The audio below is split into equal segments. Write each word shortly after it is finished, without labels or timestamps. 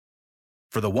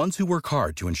For the ones who work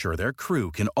hard to ensure their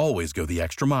crew can always go the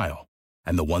extra mile,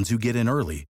 and the ones who get in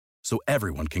early so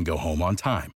everyone can go home on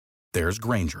time, there's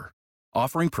Grainger,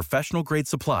 offering professional-grade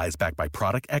supplies backed by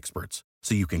product experts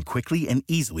so you can quickly and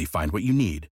easily find what you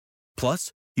need.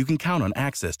 Plus, you can count on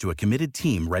access to a committed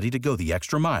team ready to go the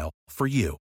extra mile for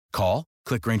you. Call,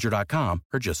 click Grainger.com,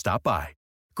 or just stop by.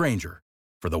 Grainger,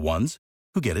 for the ones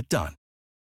who get it done.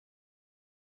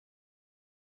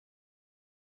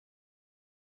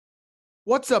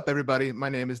 What's up, everybody? My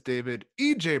name is David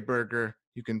E.J. Berger.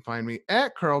 You can find me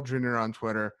at Carl Jr. on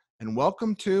Twitter. And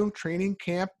welcome to Training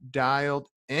Camp Dialed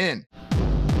In.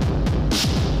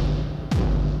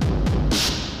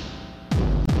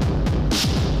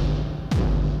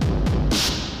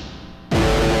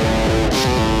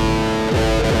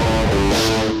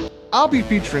 I'll be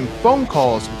featuring phone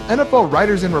calls with NFL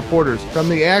writers and reporters from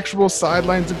the actual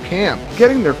sidelines of camp,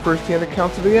 getting their first-hand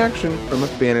accounts of the action from a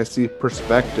fantasy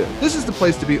perspective. This is the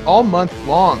place to be all month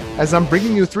long, as I'm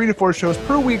bringing you 3 to 4 shows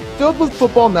per week filled with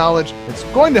football knowledge that's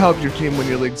going to help your team win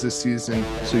your leagues this season.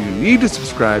 So you need to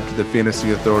subscribe to the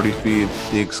Fantasy Authority feed,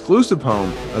 the exclusive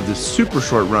home of this super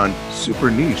short run,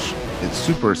 super niche, and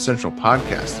super essential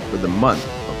podcast for the month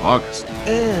of August.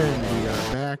 And we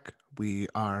are back. We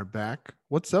are back.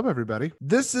 What's up, everybody?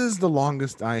 This is the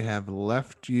longest I have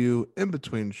left you in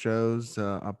between shows.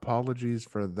 Apologies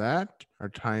for that. Our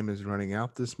time is running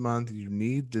out this month. You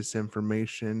need this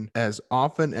information as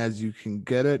often as you can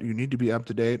get it. You need to be up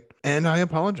to date, and I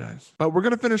apologize. But we're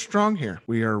going to finish strong here.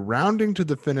 We are rounding to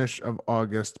the finish of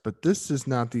August, but this is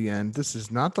not the end. This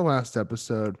is not the last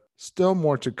episode. Still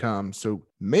more to come. So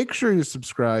make sure you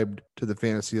subscribe to the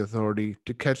Fantasy Authority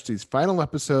to catch these final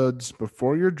episodes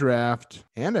before your draft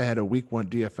and ahead of Week 1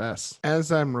 DFS.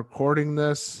 As I'm recording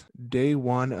this, Day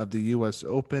 1 of the U.S.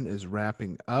 Open is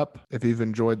wrapping up. If you've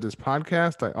enjoyed this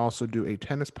podcast, I also do a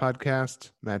tennis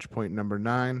podcast, Match Point number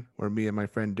 9, where me and my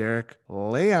friend Derek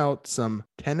lay out some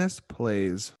tennis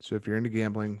plays. So if you're into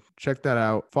gambling, check that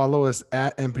out. Follow us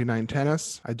at MP9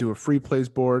 Tennis. I do a free plays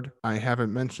board. I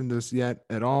haven't mentioned this yet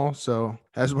at all. So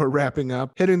as we're wrapping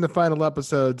up, hitting the final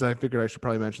episodes, I figured I should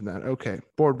probably mention that. Okay,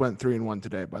 board went 3-1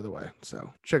 today, by the way.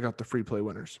 So check out the free play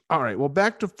winners. All right, well,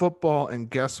 back to football, and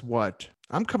guess what?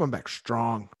 I'm coming back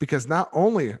strong, because not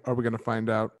only are we going to find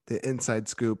out the inside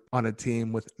scoop on a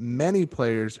team with many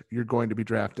players you're going to be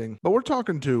drafting, but we're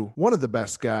talking to one of the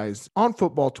best guys on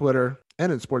football Twitter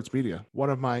and in sports media, one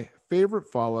of my favorite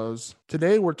follows.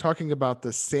 Today, we're talking about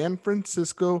the San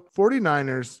Francisco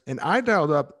 49ers, and I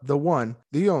dialed up the one,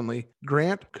 the only,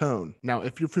 Grant Cohn. Now,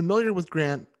 if you're familiar with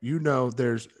Grant, you know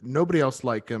there's nobody else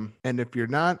like him. And if you're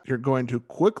not, you're going to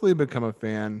quickly become a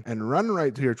fan and run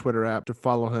right to your Twitter app to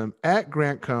follow him at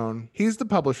Grant Cohn. He's the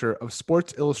publisher of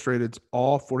Sports Illustrated's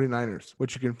All 49ers,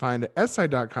 which you can find at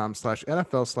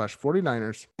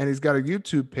si.com/NFL/49ers. And he's got a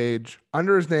YouTube page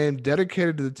under his name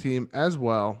dedicated to the team as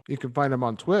well. You can find him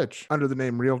on Twitch under the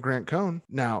name Real Grant Cohn.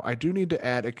 Now, I do need to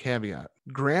add a caveat.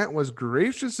 Grant was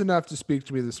gracious enough to speak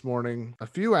to me this morning, a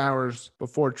few hours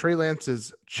before Trey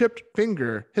Lance's chipped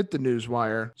finger hit the news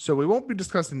wire, so we won't be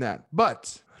discussing that.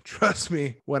 But trust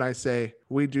me when I say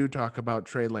we do talk about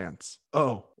Trey Lance.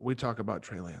 Oh, we talk about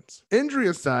Trey Lance. Injury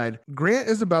aside, Grant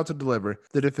is about to deliver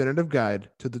the definitive guide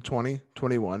to the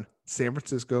 2021 San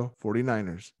Francisco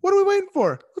 49ers. What are we waiting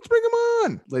for? Let's bring him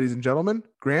on. Ladies and gentlemen,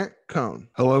 Grant Cohn.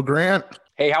 Hello, Grant.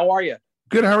 Hey, how are you?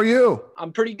 Good. How are you?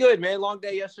 I'm pretty good, man. Long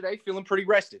day yesterday. Feeling pretty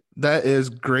rested. That is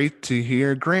great to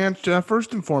hear. Grant,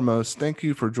 first and foremost, thank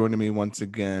you for joining me once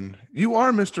again. You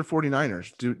are Mr.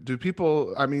 49ers. Do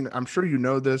people, I mean, I'm sure you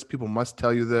know this. People must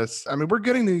tell you this. I mean, we're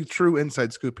getting the true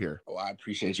inside scoop here. Oh, I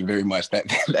appreciate you very much.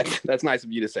 That's nice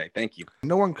of you to say. Thank you.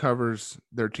 No one covers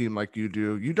their team like you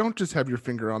do. You don't just have your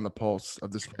finger on the pulse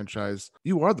of this franchise.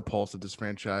 You are the pulse of this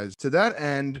franchise. To that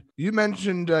end, you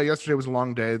mentioned yesterday was a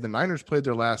long day. The Niners played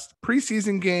their last preseason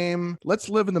game. Let's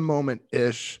live in the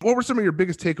moment-ish. What were some of your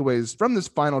biggest takeaways from this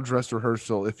final dress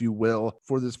rehearsal, if you will,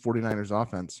 for this 49ers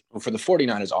offense? Well, for the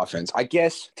 49ers offense, I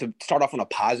guess to start off on a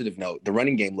positive note, the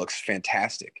running game looks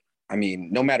fantastic. I mean,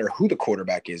 no matter who the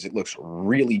quarterback is, it looks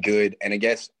really good. And I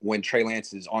guess when Trey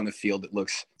Lance is on the field, it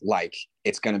looks like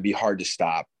it's going to be hard to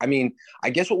stop. I mean,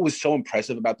 I guess what was so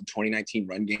impressive about the 2019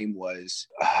 run game was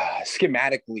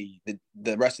schematically,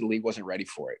 the rest of the league wasn't ready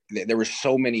for it. There were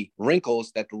so many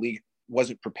wrinkles that the league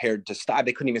wasn't prepared to stop.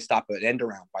 They couldn't even stop an end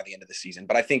around by the end of the season.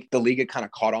 But I think the league had kind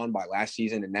of caught on by last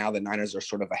season, and now the Niners are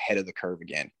sort of ahead of the curve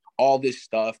again. All this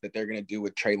stuff that they're going to do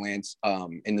with Trey Lance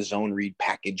in the zone read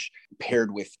package paired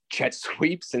with jet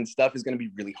sweeps and stuff is going to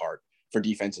be really hard for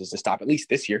defenses to stop, at least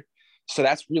this year. So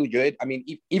that's really good. I mean,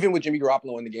 even with Jimmy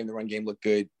Garoppolo in the game, the run game looked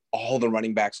good. all the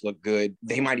running backs look good.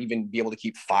 They might even be able to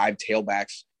keep 5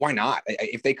 tailbacks. Why not?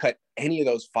 If they cut any of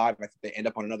those 5, I think they end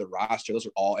up on another roster. Those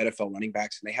are all NFL running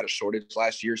backs, and they had a shortage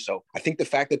last year. So I think the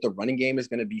fact that the running game is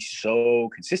going to be so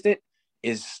consistent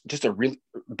is just a really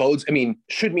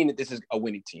should mean that this is a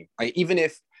winning team. Even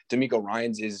if D'Amico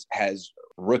Ryans has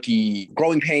rookie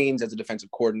growing pains as a defensive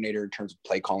coordinator in terms of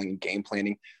play calling and game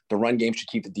planning, the run game should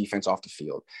keep the defense off the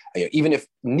field. Even if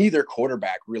neither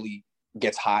quarterback really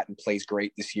gets hot and plays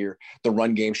great this year, the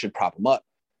run game should prop them up.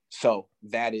 So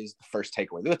that is the first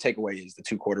takeaway. The other takeaway is the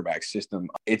 2 quarterback system.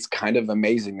 It's kind of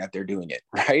amazing that they're doing it,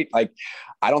 right? Like,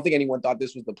 I don't think anyone thought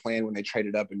this was the plan when they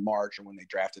traded up in March or when they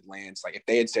drafted Lance. Like, if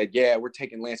they had said, yeah, we're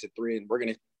taking Lance at 3 and we're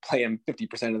going to play him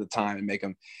 50% of the time and make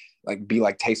him be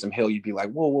like Taysom Hill, you'd be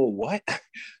like, whoa, what?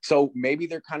 So maybe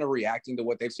they're kind of reacting to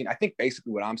what they've seen. I think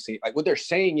basically what I'm seeing, like what they're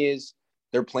saying is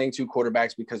they're playing 2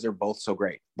 quarterbacks because they're both so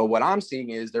great. But what I'm seeing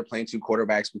is they're playing 2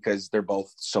 quarterbacks because they're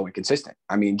both so inconsistent.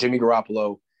 I mean, Jimmy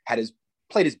Garoppolo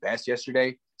played his best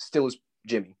yesterday, still is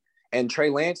Jimmy. And Trey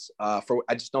Lance, I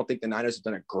just don't think the Niners have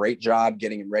done a great job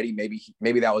getting him ready.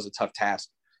 Maybe that was a tough task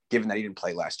given that he didn't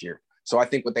play last year. So I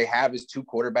think what they have is 2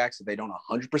 quarterbacks that they don't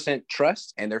 100%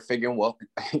 trust, and they're figuring, well,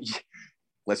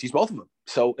 let's use both of them.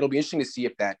 So it'll be interesting to see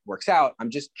if that works out. I'm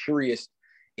just curious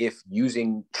if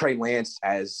using Trey Lance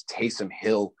as Taysom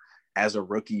Hill as a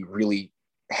rookie really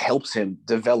helps him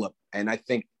develop. And I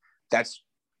think that's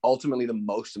ultimately the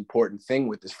most important thing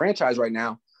with this franchise right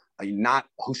now. Not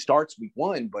who starts week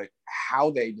 1, but how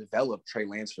they develop Trey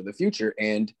Lance for the future.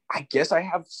 And I guess I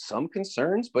have some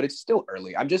concerns, but it's still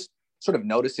early. I'm just sort of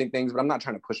noticing things, but I'm not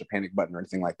trying to push a panic button or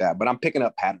anything like that. But I'm picking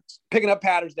up patterns,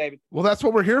 David. Well, that's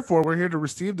what we're here for. We're here to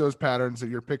receive those patterns that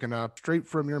you're picking up straight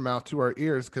from your mouth to our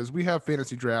ears, because we have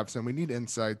fantasy drafts and we need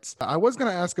insights. I was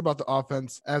going to ask about the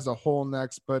offense as a whole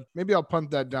next, but maybe I'll punt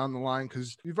that down the line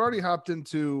because we've already hopped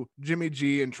into Jimmy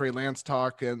G and Trey Lance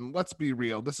talk. And let's be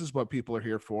real, this is what people are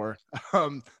here for.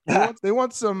 They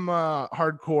want some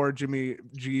hardcore Jimmy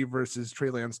G versus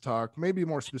Trey Lance talk, maybe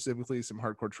more specifically some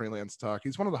hardcore Trey Lance talk.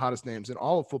 He's one of the hottest names in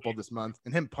all of football this month,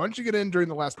 and him punching it in during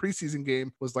the last preseason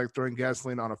game was like throwing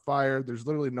gasoline on a fire. There's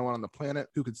literally no one on the planet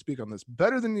who could speak on this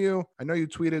better than you. I know you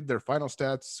tweeted their final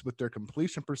stats with their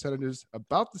completion percentages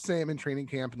about the same in training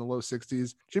camp in the low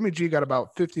 60s. Jimmy G got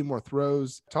about 50 more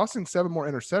throws, tossing 7 more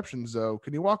interceptions though.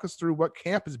 Can you walk us through what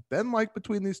camp has been like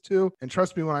between these two? And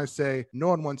trust me when I say no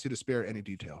one wants you to spare any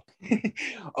detail.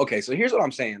 Okay, so here's what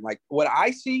I'm saying. Like, what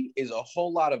I see is a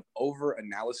whole lot of over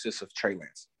analysis of Trey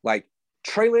Lance. Like,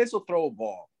 Trey Lance will throw a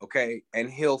ball, okay, and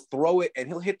he'll throw it and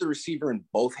he'll hit the receiver in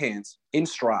both hands in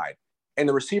stride, and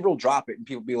the receiver will drop it, and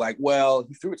people be like, well,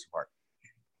 he threw it too hard.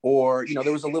 Or,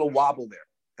 there was a little wobble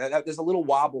there. There's a little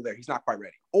wobble there. He's not quite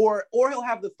ready. Or he'll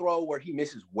have the throw where he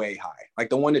misses way high, like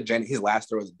the one to Jennings, his last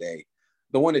throw of the day.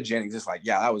 The one to Jennings is like,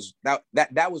 yeah,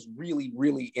 that was really,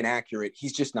 really inaccurate.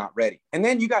 He's just not ready. And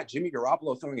then you got Jimmy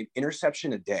Garoppolo throwing an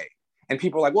interception a day, and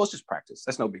people are like, well, it's just practice.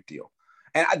 That's no big deal.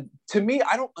 And to me,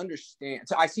 I don't understand.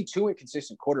 So I see 2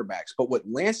 inconsistent quarterbacks, but what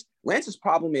Lance's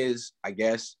problem is, I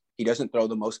guess, he doesn't throw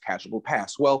the most catchable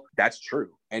pass. Well, that's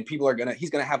true. And he's going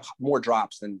to have more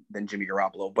drops than Jimmy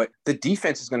Garoppolo, but the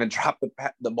defense is going to drop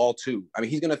the ball too. I mean,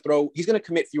 he's going to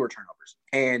commit fewer turnovers.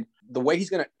 And the way he's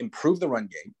going to improve the run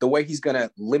game, the way he's going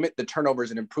to limit the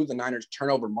turnovers and improve the Niners'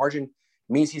 turnover margin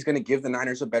means he's going to give the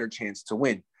Niners a better chance to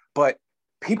win. But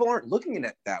people aren't looking at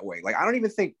it that way. Like, I don't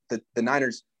even think that the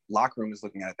Niners locker room is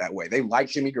looking at it that way. They like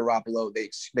Jimmy Garoppolo.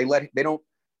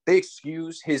 They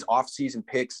excuse his offseason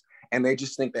picks, and they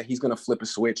just think that he's going to flip a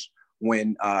switch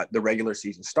when the regular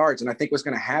season starts. And I think what's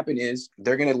going to happen is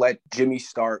they're going to let Jimmy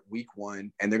start week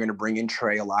 1, and they're going to bring in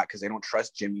Trey a lot because they don't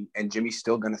trust Jimmy, and Jimmy's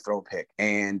still going to throw a pick,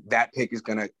 and that pick is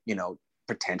going to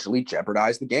potentially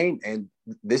jeopardize the game. And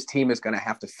this team is going to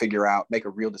have to make a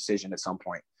real decision at some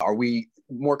point. Are we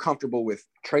more comfortable with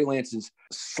Trey Lance's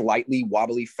slightly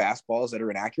wobbly fastballs that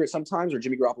are inaccurate sometimes, or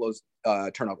Jimmy Garoppolo's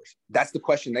turnovers? That's the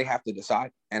question they have to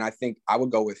decide. And I think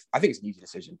it's an easy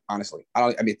decision, honestly.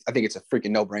 I think it's a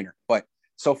freaking no-brainer. But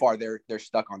so far they're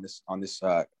stuck on this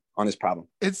problem.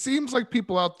 It seems like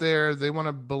people out there, they want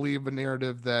to believe a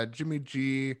narrative that Jimmy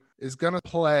G is going to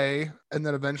play and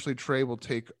then eventually Trey will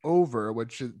take over,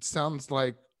 which it sounds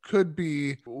like could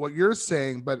be what you're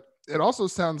saying, but it also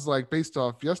sounds like, based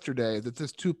off yesterday, that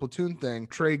this 2 platoon thing,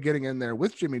 Trey getting in there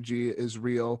with Jimmy G, is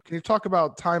real. Can you talk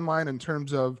about timeline in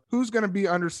terms of who's going to be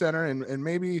under center and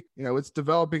maybe, it's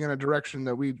developing in a direction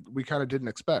that we kind of didn't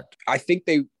expect? I think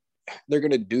they're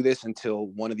going to do this until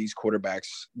one of these quarterbacks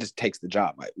just takes the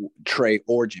job, like Trey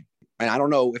or Jimmy. And I don't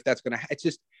know if that's going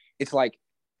to, it's like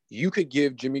you could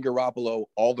give Jimmy Garoppolo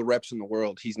all the reps in the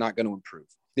world. He's not going to improve.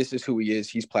 This is who he is.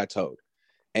 He's plateaued.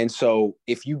 And so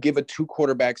if you give a 2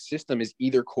 quarterback system, is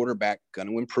either quarterback going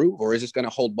to improve or is it going to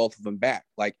hold both of them back?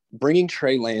 Like bringing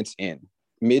Trey Lance in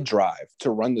mid-drive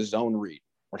to run the zone read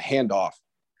or handoff,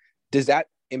 does that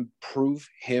improve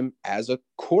him as a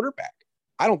quarterback?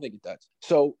 I don't think it does.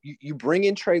 So you bring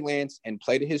in Trey Lance and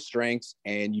play to his strengths,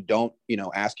 and you don't,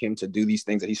 ask him to do these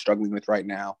things that he's struggling with right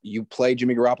now. You play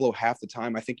Jimmy Garoppolo half the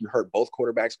time. I think you hurt both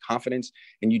quarterbacks' confidence,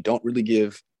 and you don't really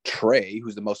give Trey,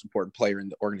 who's the most important player in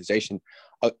the organization,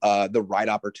 the right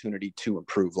opportunity to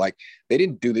improve. Like they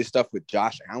didn't do this stuff with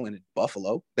Josh Allen at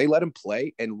Buffalo. They let him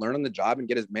play and learn on the job and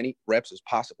get as many reps as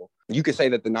possible. You could say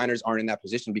that the Niners aren't in that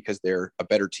position because they're a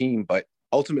better team, but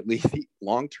ultimately the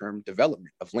long-term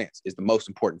development of Lance is the most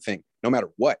important thing, no matter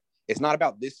what. It's not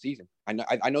about this season.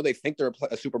 I know they think they're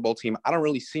a Super Bowl team. I don't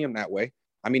really see them that way.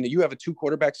 I mean, you have a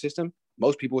 2-quarterback system.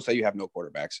 Most people will say you have no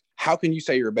quarterbacks. How can you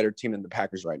say you're a better team than the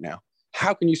Packers right now?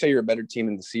 How can you say you're a better team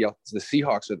than the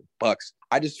Seahawks or the Bucks?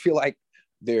 I just feel like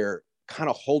they're kind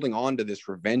of holding on to this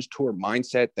revenge tour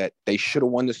mindset that they should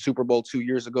have won the Super Bowl 2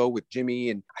 years ago with Jimmy.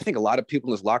 And I think a lot of people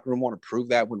in this locker room want to prove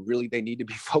that when really they need to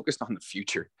be focused on the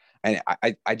future. And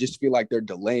I just feel like they're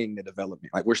delaying the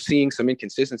development. Like we're seeing some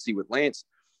inconsistency with Lance.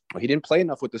 He didn't play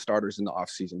enough with the starters in the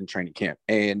offseason and training camp.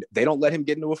 And they don't let him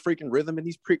get into a freaking rhythm in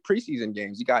these preseason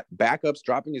games. You got backups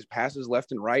dropping his passes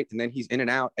left and right, and then he's in and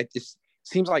out. It just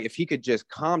seems like if he could just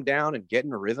calm down and get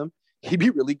in a rhythm, he'd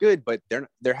be really good, but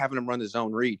they're having him run the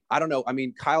zone read. I don't know. I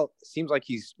mean, Kyle seems like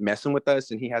he's messing with us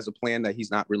and he has a plan that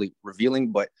he's not really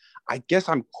revealing, but I guess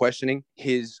I'm questioning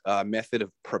his method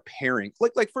of preparing.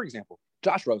 Like for example,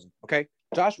 Josh Rosen, okay?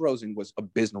 Josh Rosen was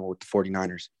abysmal with the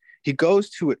 49ers. He goes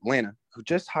to Atlanta, who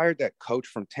just hired that coach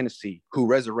from Tennessee, who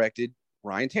resurrected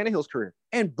Ryan Tannehill's career,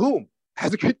 and boom,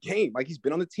 has a good game. Like he's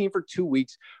been on the team for 2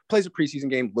 weeks, plays a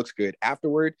preseason game, looks good.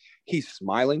 Afterward, he's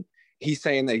smiling. He's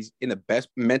saying that he's in the best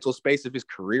mental space of his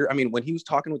career. I mean, when he was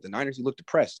talking with the Niners, he looked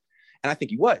depressed. And I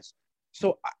think he was.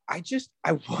 So I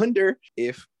wonder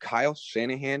if Kyle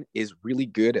Shanahan is really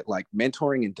good at like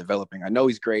mentoring and developing. I know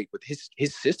he's great with his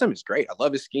system is great. I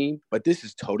love his scheme, but this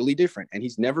is totally different. And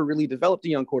he's never really developed a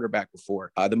young quarterback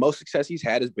before. The most success he's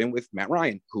had has been with Matt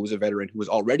Ryan, who was a veteran, who was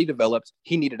already developed.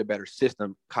 He needed a better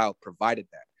system. Kyle provided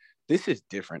that. This is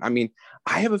different. I mean,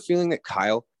 I have a feeling that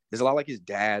Kyle is a lot like his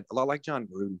dad, a lot like John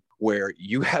Gruden, where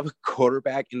you have a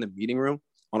quarterback in the meeting room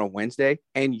on a Wednesday,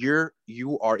 and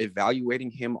you are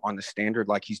evaluating him on the standard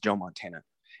like he's Joe Montana.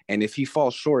 And if he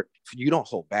falls short, you don't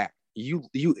hold back. You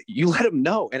let him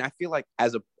know. And I feel like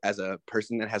as a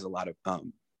person that has a lot of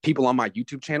people on my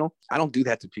YouTube channel, I don't do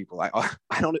that to people. I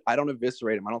don't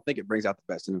eviscerate them. I don't think it brings out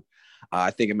the best in them. I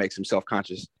think it makes them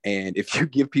self-conscious. And if you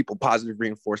give people positive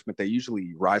reinforcement, they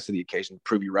usually rise to the occasion to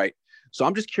prove you right. So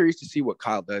I'm just curious to see what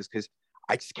Kyle does, because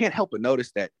I just can't help but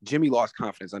notice that Jimmy lost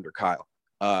confidence under Kyle.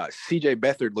 CJ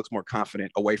Beathard looks more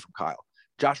confident away from Kyle.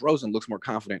 Josh Rosen looks more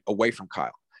confident away from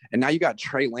Kyle. And now you got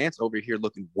Trey Lance over here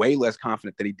looking way less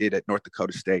confident than he did at North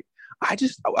Dakota State.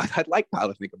 I'd like Kyle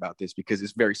to think about this because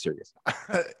it's very serious.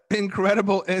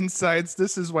 Incredible insights.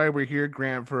 This is why we're here,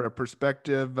 Grant, for a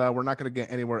perspective. We're not going to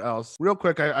get anywhere else. Real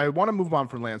quick, I want to move on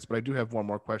from Lance, but I do have one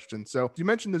more question. So you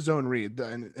mentioned the zone read,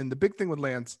 and the big thing with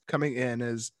Lance coming in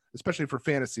is, especially for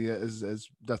fantasy, as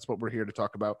that's what we're here to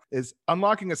talk about, is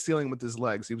unlocking a ceiling with his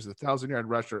legs. He was a 1,000-yard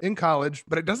rusher in college,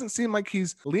 but it doesn't seem like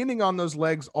he's leaning on those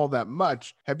legs all that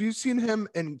much. Have you seen him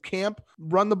in camp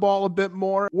run the ball a bit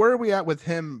more? Where are we at with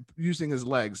him using his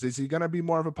legs? Is he going to be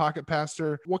more of a pocket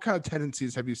passer? What kind of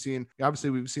tendencies have you seen? Obviously,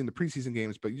 we've seen the preseason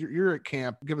games, but you're at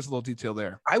camp. Give us a little detail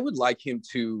there. I would like him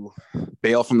to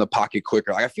bail from the pocket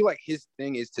quicker. Like, I feel like his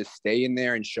thing is to stay in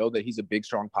there and show that he's a big,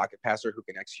 strong pocket passer who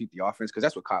can execute the offense, because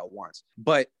that's what Kyle wants.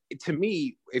 But to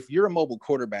me, if you're a mobile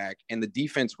quarterback and the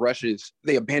defense rushes,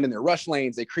 they abandon their rush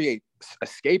lanes, they create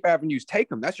escape avenues, take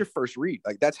them. That's your first read.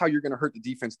 Like, that's how you're going to hurt the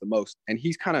defense the most. And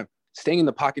he's kind of staying in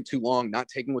the pocket too long, not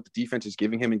taking what the defense is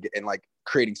giving him and like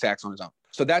creating sacks on his own.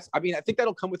 So I think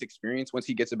that'll come with experience once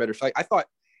he gets a better fight. I thought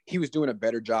he was doing a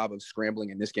better job of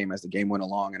scrambling in this game as the game went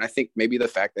along. And I think maybe the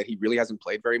fact that he really hasn't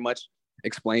played very mumuch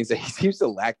explains that he seems to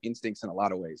lack instincts in a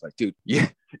lot of ways. Like, dude, yeah,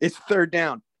 it's third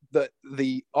down.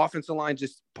 The offensive line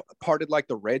just parted like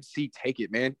the Red Sea. Take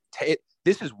it, man.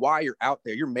 This is why you're out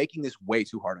there. You're making this way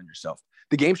too hard on yourself.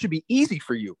 The game should be easy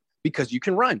for you because you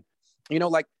can run.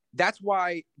 Like, that's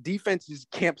why defenses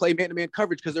can't play man-to-man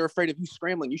coverage, because they're afraid of you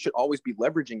scrambling. You should always be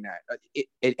leveraging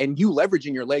that. And you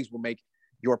leveraging your legs will make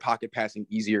your pocket passing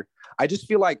easier. I just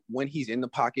feel like when he's in the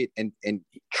pocket and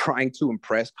trying to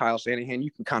impress Kyle Shanahan,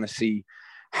 you can kind of see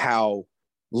how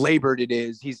labored it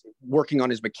is. He's working on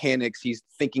his mechanics. He's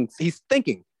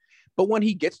thinking. But when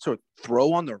he gets to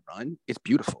throw on the run, it's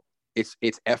beautiful.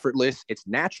 It's effortless. It's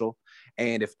natural.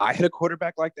 And if I had a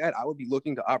quarterback like that, I would be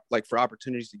looking to for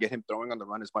opportunities to get him throwing on the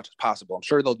run as much as possible. I'm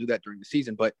sure they'll do that during the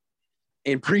season, but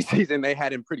in preseason, they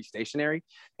had him pretty stationary.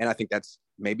 And I think that's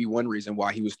maybe one reason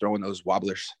why he was throwing those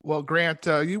wobblers. Well, Grant,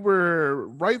 you were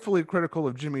rightfully critical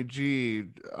of Jimmy G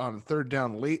on third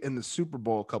down late in the Super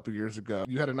Bowl a couple years ago.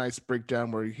 You had a nice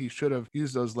breakdown where he should have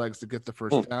used those legs to get the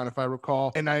first down, if I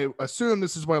recall. And I assume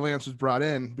this is why Lance was brought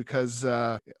in because,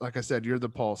 like I said, you're the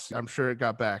pulse. I'm sure it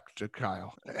got back to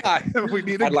Kyle. We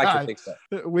need a I'd guy. like to think so.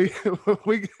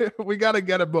 We got to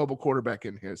get a mobile quarterback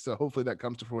in here. So hopefully that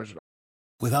comes to fruition.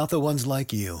 Without the ones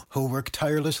like you, who work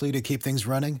tirelessly to keep things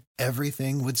running,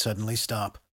 everything would suddenly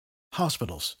stop.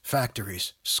 Hospitals,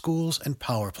 factories, schools, and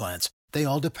power plants, they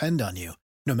all depend on you.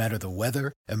 No matter the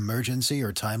weather, emergency,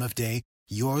 or time of day,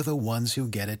 you're the ones who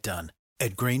get it done.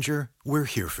 At Grainger, we're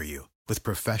here for you with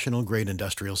professional-grade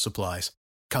industrial supplies.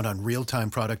 Count on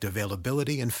real-time product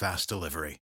availability and fast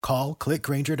delivery. Call, click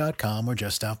Grainger.com, or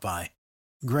just stop by.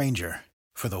 Grainger,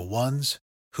 for the ones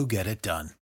who get it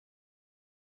done.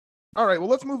 All right, well,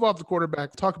 let's move off the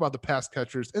quarterback, talk about the pass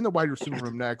catchers in the wide receiver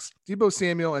room next. Deebo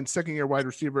Samuel and second-year wide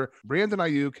receiver Brandon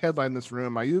Ayuk headline this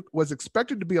room. Ayuk was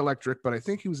expected to be electric, but I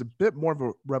think he was a bit more of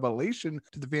a revelation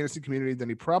to the fantasy community than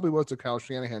he probably was to Kyle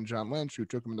Shanahan, John Lynch, who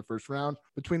took him in the first round.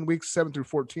 Between weeks 7 through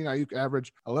 14, Ayuk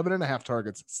averaged 11.5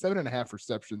 targets, 7.5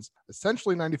 receptions,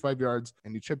 essentially 95 yards,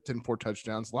 and he chipped in 4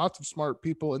 touchdowns. Lots of smart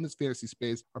people in this fantasy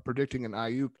space are predicting an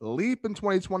Ayuk leap in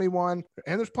 2021,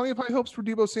 and there's plenty of high hopes for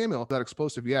Deebo Samuel, that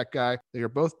explosive yak guy. They are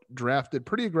both drafted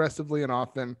pretty aggressively and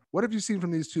often. What have you seen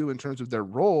from these two in terms of their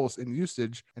roles and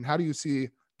usage, and how do you see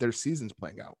their seasons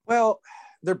playing out? Well,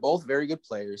 they're both very good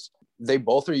players. They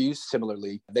both are used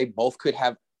similarly. They both could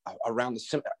have around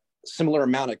the similar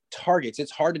amount of targets.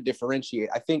 It's hard to differentiate.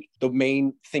 I think the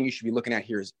main thing you should be looking at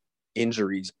here is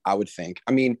injuries, I would think.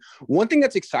 I mean, one thing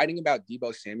that's exciting about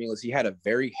Deebo Samuel is he had a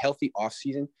very healthy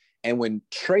offseason. And when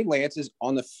Trey Lance is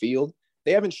on the field,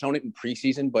 they haven't shown it in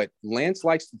preseason, but Lance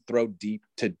likes to throw deep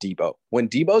to Deebo. When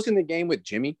Deebo's in the game with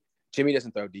Jimmy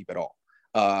doesn't throw deep at all,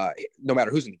 no matter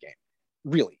who's in the game,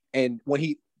 really. And when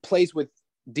he plays with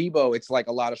Deebo, it's like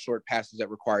a lot of short passes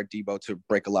that require Deebo to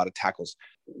break a lot of tackles.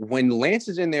 When Lance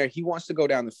is in there, he wants to go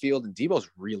down the field, and Deebo's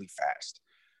really fast.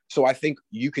 So I think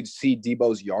you could see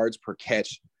Deebo's yards per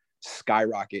catch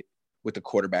skyrocket with the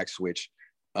quarterback switch.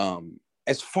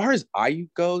 As far as Ayuk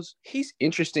goes, he's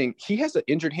interesting. He has an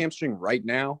injured hamstring right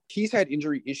now. He's had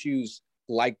injury issues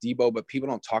like Deebo, but people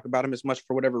don't talk about him as much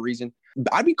for whatever reason.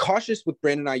 I'd be cautious with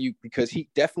Brandon Ayuk because he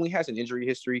definitely has an injury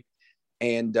history.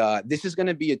 And this is going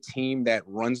to be a team that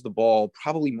runs the ball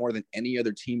probably more than any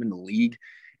other team in the league.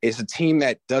 It's a team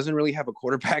that doesn't really have a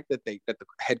quarterback that the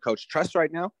head coach trusts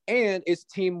right now. And it's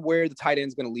a team where the tight end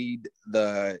is going to lead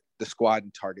the squad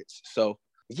in targets. So,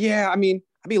 yeah, I mean,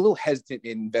 I'd be a little hesitant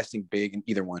in investing big in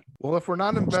either one. Well, if we're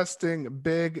not investing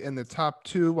big in the top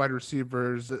 2 wide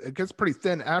receivers, it gets pretty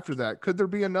thin after that. Could there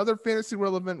be another fantasy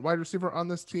relevant wide receiver on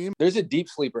this team? There's a deep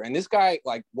sleeper, and this guy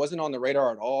wasn't on the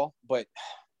radar at all, but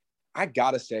I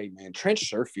gotta say, man, Trent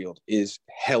Sherfield is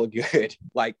hella good.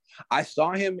 I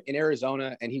saw him in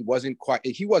Arizona, and he wasn't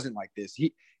like this.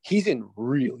 He's in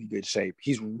really good shape.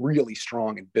 He's really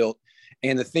strong and built.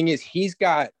 And the thing is, he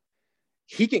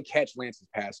can catch Lance's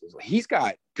passes. He's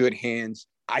got good hands.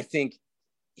 I think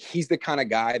he's the kind of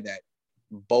guy that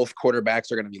both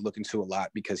quarterbacks are going to be looking to a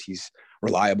lot because he's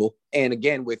reliable. And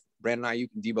again, with Brandon Ayuk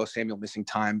and Deebo Samuel missing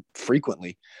time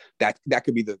frequently, that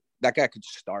could be that guy could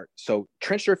start. So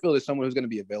Trent Sherfield is someone who's going to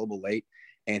be available late,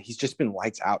 and he's just been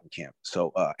lights out in camp.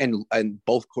 So and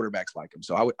both quarterbacks like him.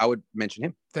 So I would mention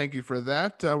him. Thank you for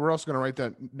that. We're also going to write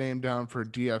that name down for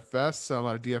DFS. A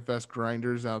lot of DFS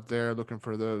grinders out there looking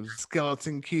for those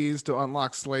skeleton keys to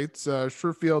unlock slates.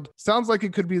 Sherfield sounds like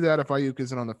it could be that if Ayuk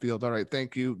isn't on the field. All right.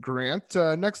 Thank you, Grant.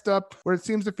 Next up, where it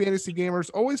seems the fantasy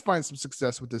gamers always find some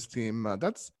success with this team.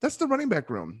 That's the running back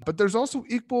room. But there's also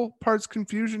equal parts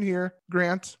confusion here,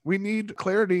 Grant. We need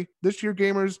clarity. This year,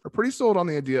 gamers are pretty sold on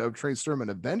the idea of Trey Sermon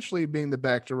eventually being the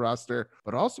back to roster,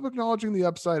 but also acknowledging the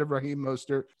upside of Raheem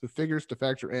Mostert, who figures to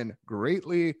factor in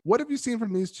greatly. What have you seen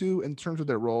from these two in terms of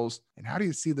their roles, and how do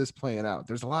you see this playing out?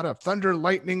 There's a lot of thunder,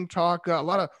 lightning talk, a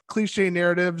lot of cliche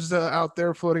narratives out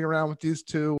there floating around with these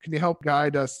two. Can you help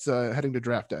guide us heading to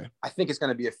draft day? I think it's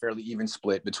going to be a fairly even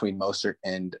split between Mostert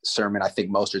and Sermon. I think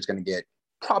Mostert's going to get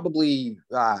probably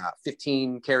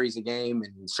 15 carries a game,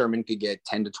 and Sermon could get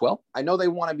 10 to 12. I know they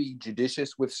want to be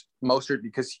judicious with Mostert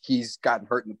because he's gotten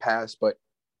hurt in the past, but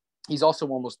he's also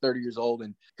almost 30 years old,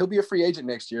 and he'll be a free agent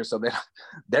next year. So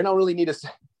they don't really need to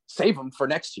save him for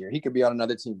next year. He could be on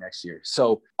another team next year.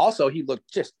 So also he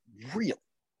looked just really,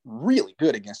 really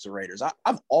good against the Raiders.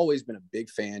 I've always been a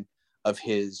big fan of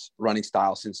his running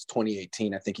style since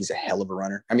 2018. I think he's a hell of a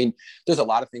runner. I mean, there's a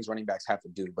lot of things running backs have to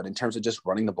do, but in terms of just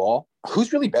running the ball,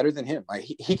 who's really better than him? Like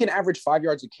he can average 5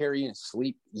 yards a carry in his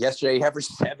sleep. Yesterday, he averaged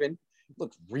 7. He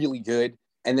looked really good.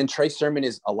 And then Trey Sermon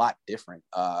is a lot different.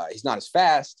 He's not as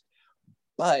fast,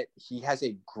 but he has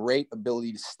a great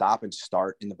ability to stop and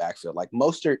start in the backfield. Like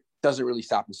Mostert doesn't really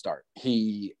stop and start.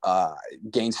 He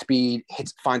gains speed,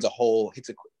 finds a hole, hits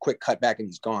a quick cutback, and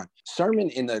he's gone. Sermon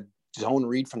in the zone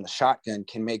read from the shotgun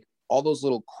can make all those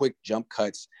little quick jump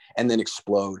cuts and then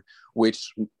explode,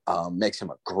 which makes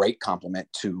him a great complement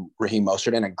to Raheem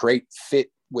Mostert and a great fit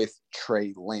with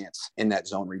Trey Lance in that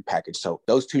zone read package. So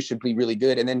those two should be really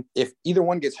good. And then if either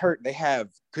one gets hurt, they have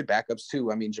good backups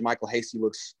too. I mean, JaMychal Hasty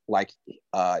looks like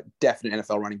a definite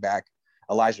NFL running back.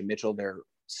 Elijah Mitchell, their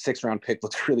 6th round pick,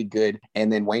 looks really good. And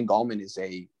then Wayne Gallman is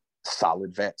a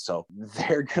solid vet. So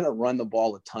they're going to run the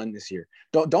ball a ton this year.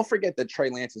 Don't forget that Trey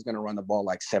Lance is going to run the ball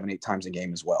like 7-8 times a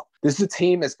game as well. This is a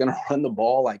team that's going to run the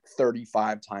ball like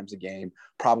 35 times a game,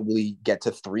 probably get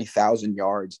to 3,000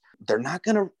 yards. They're not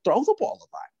going to throw the ball a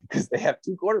lot because they have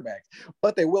 2 quarterbacks,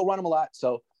 but they will run them a lot.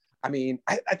 So, I mean,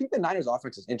 I think the Niners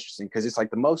offense is interesting because it's like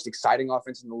the most exciting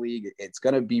offense in the league. It's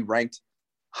going to be ranked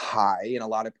high in a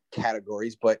lot of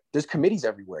categories, but there's committees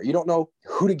everywhere. You don't know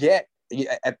who to get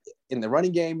in the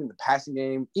running game, in the passing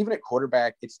game, even at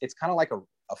quarterback. It's kind of like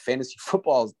a fantasy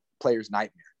football player's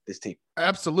nightmare, this team.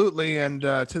 Absolutely. And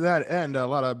to that end, a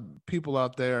lot of people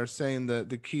out there are saying that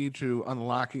the key to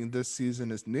unlocking this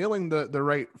season is nailing the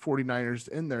right 49ers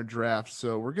in their draft.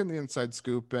 So we're getting the inside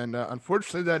scoop. And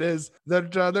unfortunately, that is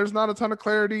that there's not a ton of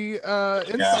clarity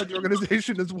inside the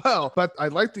organization as well. But I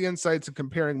like the insights in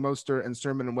comparing Mostert and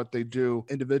Sermon and what they do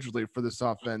individually for this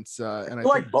offense. And I feel think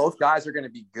like both guys are going to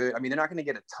be good. I mean, they're not going to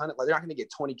get a ton of, they're not going to get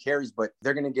 20 carries, but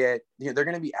they're going to get, they're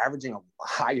going to be averaging a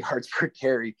high yards per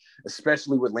carry,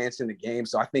 especially with Lance in the game.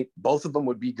 So I think both of them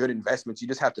would be good investments. You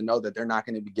just have to know that they're not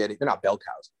going to be they're not bell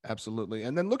cows. Absolutely.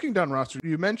 And then looking down roster,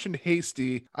 you mentioned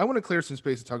Hasty. I want to clear some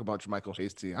space to talk about JaMychal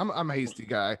Hasty. I'm a Hasty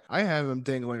guy. I have him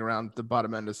dangling around the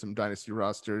bottom end of some dynasty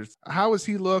rosters. How has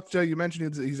he looked? You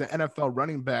mentioned he's an NFL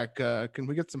running back. Can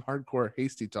we get some hardcore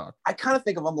Hasty talk? I kind of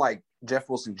think of him like Jeff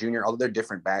Wilson Jr., although they're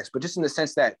different backs, but just in the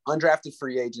sense that undrafted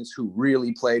free agents who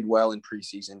really played well in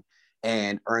preseason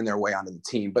and earned their way onto the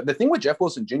team. But the thing with Jeff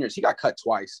Wilson Jr. is he got cut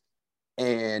twice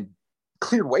and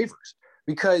cleared waivers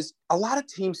because a lot of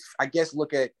teams, I guess,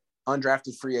 look at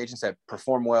undrafted free agents that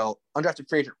perform well, undrafted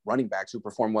free agent running backs who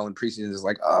perform well in preseason is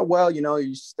like, oh, well,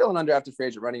 you're still an undrafted free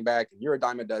agent running back and you're a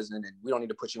dime a dozen and we don't need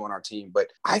to put you on our team. But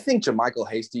I think JaMychal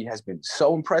Hasty has been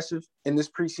so impressive in this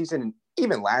preseason and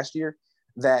even last year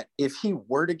that if he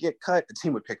were to get cut, the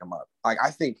team would pick him up. Like,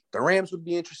 I think the Rams would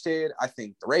be interested. I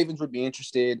think the Ravens would be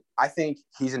interested. I think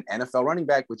he's an NFL running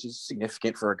back, which is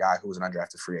significant for a guy who was an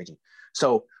undrafted free agent.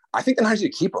 So I think the Niners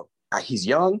should keep him. He's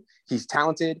young. He's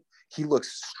talented. He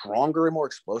looks stronger and more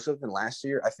explosive than last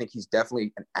year. I think he's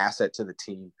definitely an asset to the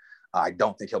team. I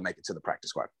don't think he'll make it to the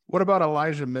practice squad. What about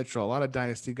Elijah Mitchell? A lot of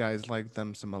dynasty guys like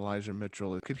them some Elijah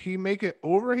Mitchell. Could he make it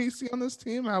over Hasty on this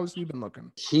team? How has he been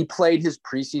looking? He played his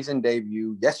preseason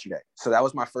debut yesterday. So that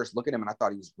was my first look at him, and I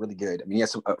thought he was really good. I mean, he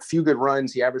has a few good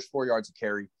runs. He averaged 4 yards a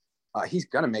carry. He's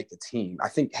going to make the team. I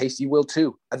think Hasty will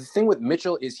too. The thing with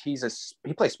Mitchell is he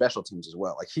plays special teams as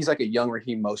well. Like he's like a young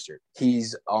Raheem Mostert.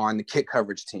 He's on the kick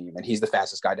coverage team, and he's the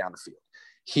fastest guy down the field.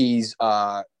 He's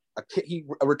he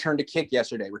returned a kick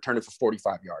yesterday, returned it for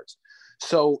 45 yards.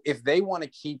 So if they want to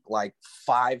keep like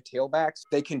 5 tailbacks,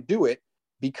 they can do it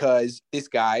because this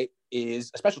guy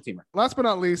is a special teamer. Last but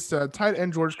not least, tight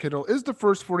end George Kittle is the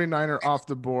first 49er off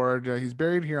the board. He's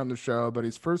buried here on the show, but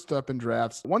he's first up in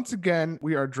drafts. Once again,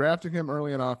 we are drafting him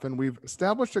early and often. We've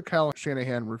established that Kyle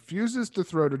Shanahan refuses to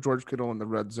throw to George Kittle in the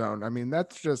red zone. I mean,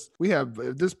 that's just, we have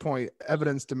at this point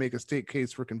evidence to make a state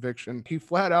case for conviction. He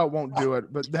flat out won't do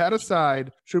it. But that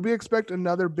aside, should we expect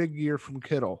another big year from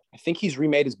Kittle? I think he's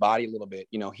remade his body a little bit.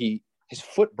 His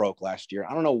foot broke last year.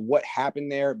 I don't know what happened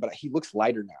there, but he looks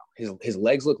lighter now. His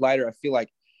legs look lighter. I feel like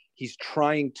he's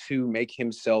trying to make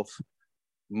himself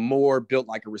more built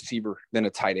like a receiver than a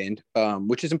tight end,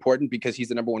 which is important because he's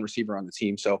the number 1 receiver on the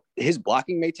team. So his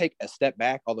blocking may take a step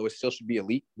back, although it still should be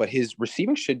elite, but his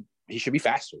receiving should be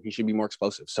faster. He should be more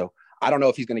explosive. So I don't know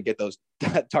if he's going to get those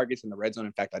targets in the red zone.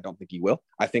 In fact, I don't think he will.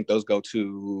 I think those go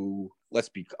to, let's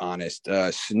be honest,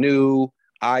 Sanu,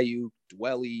 Ayuk,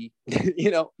 Dwelly,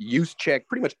 Juszczyk,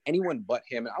 pretty much anyone but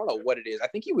him. And I don't know what it is. I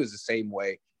think he was the same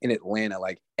way in Atlanta.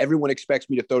 Like, everyone expects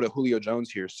me to throw to Julio Jones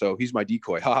here, so he's my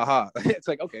decoy. Ha ha ha. It's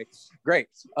like, okay, great.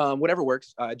 Whatever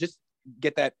works. Just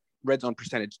get that red zone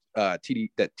percentage,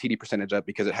 TD percentage up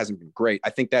because it hasn't been great.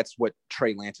 I think that's what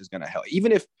Trey Lance is going to help.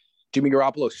 Even if Jimmy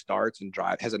Garoppolo starts and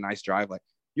has a nice drive, like,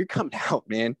 you're coming out,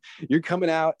 man. You're coming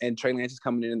out, and Trey Lance is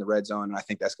coming in the red zone, and I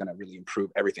think that's going to really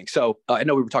improve everything. So I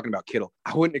know we were talking about Kittle.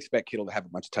 I wouldn't expect Kittle to have a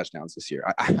bunch of touchdowns this year.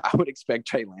 I would expect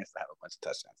Trey Lance to have a bunch of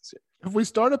touchdowns this year. If we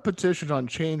start a petition on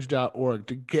change.org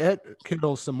to get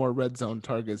Kittle some more red zone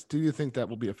targets, do you think that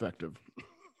will be effective?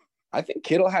 I think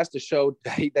Kittle has to show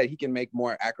that he can make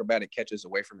more acrobatic catches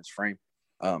away from his frame.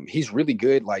 He's really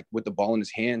good, like, with the ball in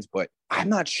his hands, but I'm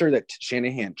not sure that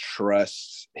Shanahan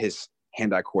trusts his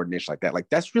hand-eye coordination like that. Like,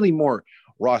 that's really more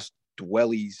Ross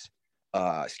Dwelly's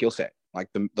skill set, like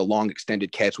the long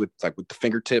extended catch with the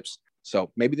fingertips.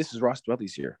 So maybe this is Ross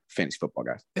Dwelly's year, fantasy football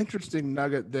guys. Interesting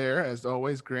nugget there, as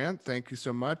always, Grant. Thank you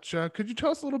so much. Could you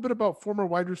tell us a little bit about former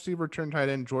wide receiver turned tight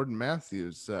end Jordan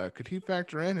Matthews? Could he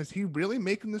factor in? Is he really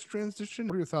making this transition?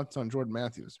 What are your thoughts on Jordan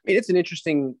Matthews? I mean, it's an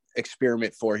interesting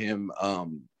experiment for him.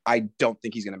 I don't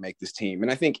think he's going to make this team.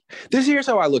 And I think here's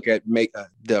how I look at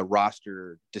the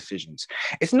roster decisions.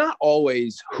 It's not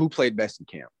always who played best in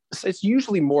camp. It's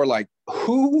usually more like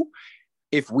who,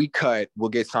 if we cut, will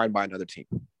get signed by another team.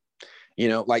 You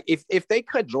know, like if they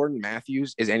cut Jordan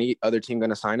Matthews, is any other team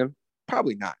going to sign him?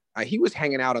 Probably not. He was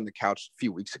hanging out on the couch a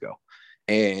few weeks ago,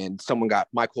 and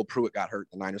Michael Pruitt got hurt.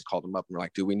 The Niners called him up and were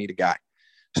like, "Do we need a guy?"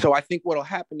 So I think what'll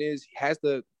happen is he has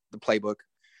the playbook.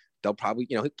 They'll probably,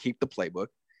 he'll keep the playbook,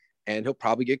 and he'll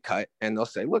probably get cut. And they'll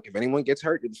say, "Look, if anyone gets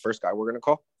hurt, you're the first guy we're going to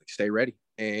call. Stay ready."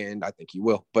 And I think he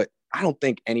will. But I don't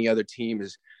think any other team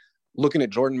is looking at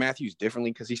Jordan Matthews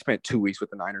differently because he spent 2 weeks with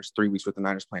the Niners, 3 weeks with the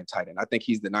Niners playing tight end. I think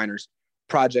he's the Niners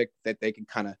project that they can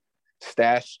kind of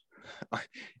stash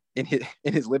in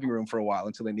his living room for a while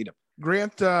until they need him.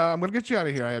 Grant, I'm going to get you out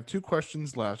of here. I have 2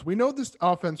 questions left. We know this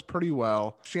offense pretty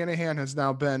well. Shanahan has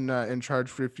now been in charge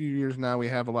for a few years now. We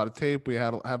have a lot of tape. We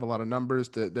have a lot of numbers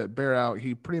that bear out.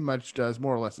 He pretty much does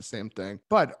more or less the same thing.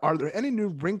 But are there any new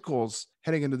wrinkles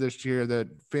heading into this year that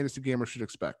fantasy gamers should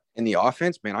expect? In the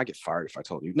offense, man, I get fired if I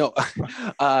told you. No,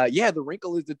 the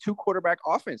wrinkle is the 2 quarterback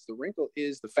offense. The wrinkle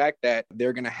is the fact that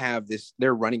they're going to have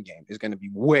their running game is going to be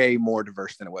way more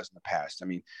diverse than it was in the past. I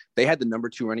mean, they had the number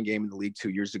 2 running game in the league 2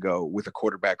 years ago with a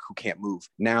quarterback who can't move.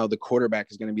 Now the quarterback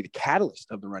is going to be the catalyst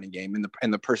of the running game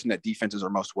and the person that defenses are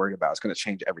most worried about. It's going to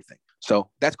change everything. So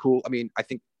that's cool. I mean, I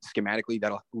think schematically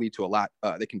that'll lead to a lot.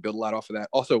 They can build a lot off of that.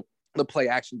 Also, the play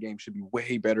action game should be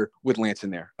way better with Lance in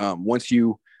there. Once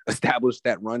you establish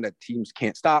that run that teams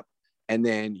can't stop, and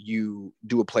then you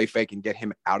do a play fake and get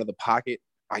him out of the pocket,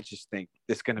 I just think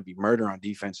it's going to be murder on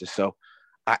defenses. So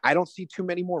I don't see too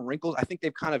many more wrinkles. I think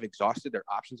they've kind of exhausted their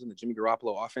options in the Jimmy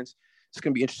Garoppolo offense. It's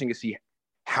going to be interesting to see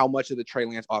how much of the Trey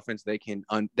Lance offense they can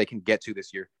get to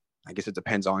this year. I guess it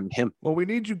depends on him. Well, we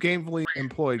need you gainfully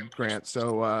employed, Grant.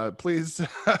 So please,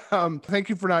 thank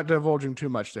you for not divulging too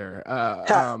much there.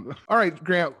 All right,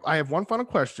 Grant, I have one final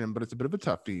question, but it's a bit of a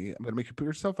toughie. I'm going to make you put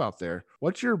yourself out there.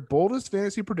 What's your boldest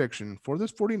fantasy prediction for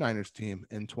this 49ers team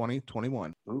in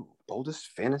 2021? Ooh, boldest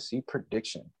fantasy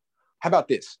prediction. How about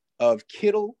this? Of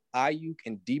Kittle, Ayuk,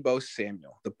 and Deebo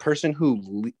Samuel, the person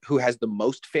who has the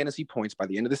most fantasy points by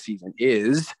the end of the season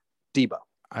is Deebo.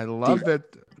 I love that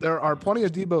there are plenty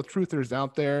of Deebo truthers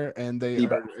out there, and they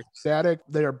are ecstatic.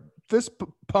 They are fist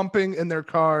pumping in their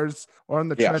cars or on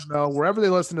the treadmill, wherever they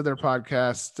listen to their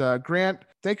podcast. Grant,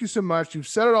 thank you so much. You've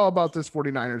said it all about this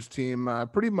 49ers team.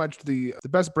 Pretty much the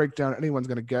best breakdown anyone's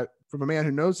going to get from a man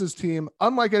who knows his team.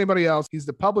 Unlike anybody else, he's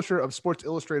the publisher of Sports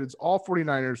Illustrated's All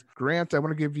 49ers. Grant, I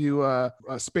want to give you a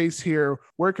space here.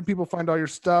 Where can people find all your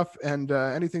stuff and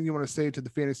anything you want to say to the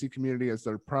fantasy community as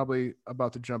they're probably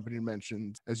about to jump in your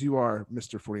mentions as you are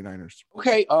Mr. 49ers?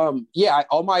 Okay.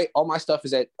 All my stuff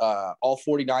is at All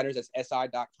 49ers. That's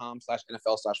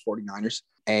si.com/NFL/49ers.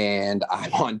 And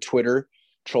I'm on Twitter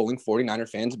trolling 49er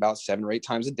fans about 7 or 8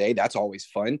 times a day. That's always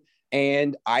fun.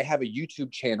 And I have a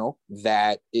YouTube channel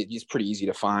that is pretty easy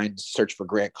to find. Search for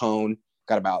Grant Cohn.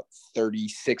 Got about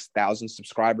 36,000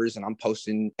 subscribers, and I'm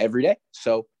posting every day.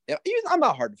 So I'm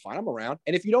not hard to find. I'm around.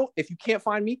 And if you can't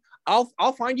find me, I'll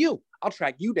find you. I'll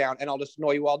track you down, and I'll just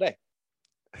annoy you all day.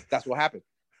 That's what happened.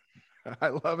 I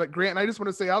love it, Grant. And I just want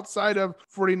to say, outside of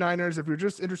 49ers, if you're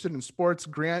just interested in sports,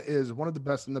 Grant is one of the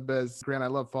best in the biz. Grant, I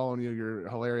love following you. You're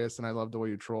hilarious, and I love the way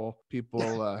you troll people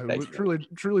who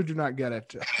truly do not get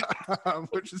it,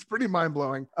 which is pretty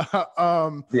mind-blowing.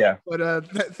 But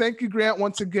thank you, Grant,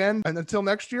 once again. And until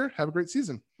next year, have a great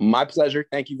season. My pleasure.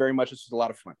 Thank you very much. This was a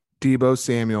lot of fun. Deebo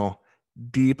Samuel,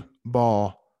 deep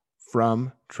ball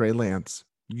from Trey Lance.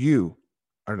 You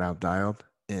are now dialed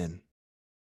in.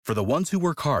 For the ones who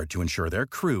work hard to ensure their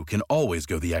crew can always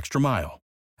go the extra mile,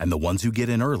 and the ones who get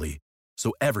in early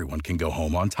so everyone can go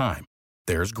home on time,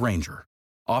 there's Grainger,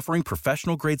 offering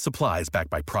professional-grade supplies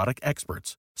backed by product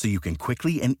experts so you can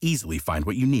quickly and easily find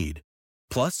what you need.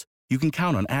 Plus, you can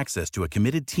count on access to a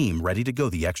committed team ready to go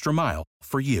the extra mile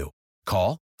for you.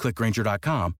 Call, click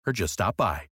Grainger.com, or just stop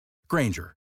by.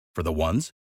 Grainger, for the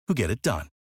ones who get it done.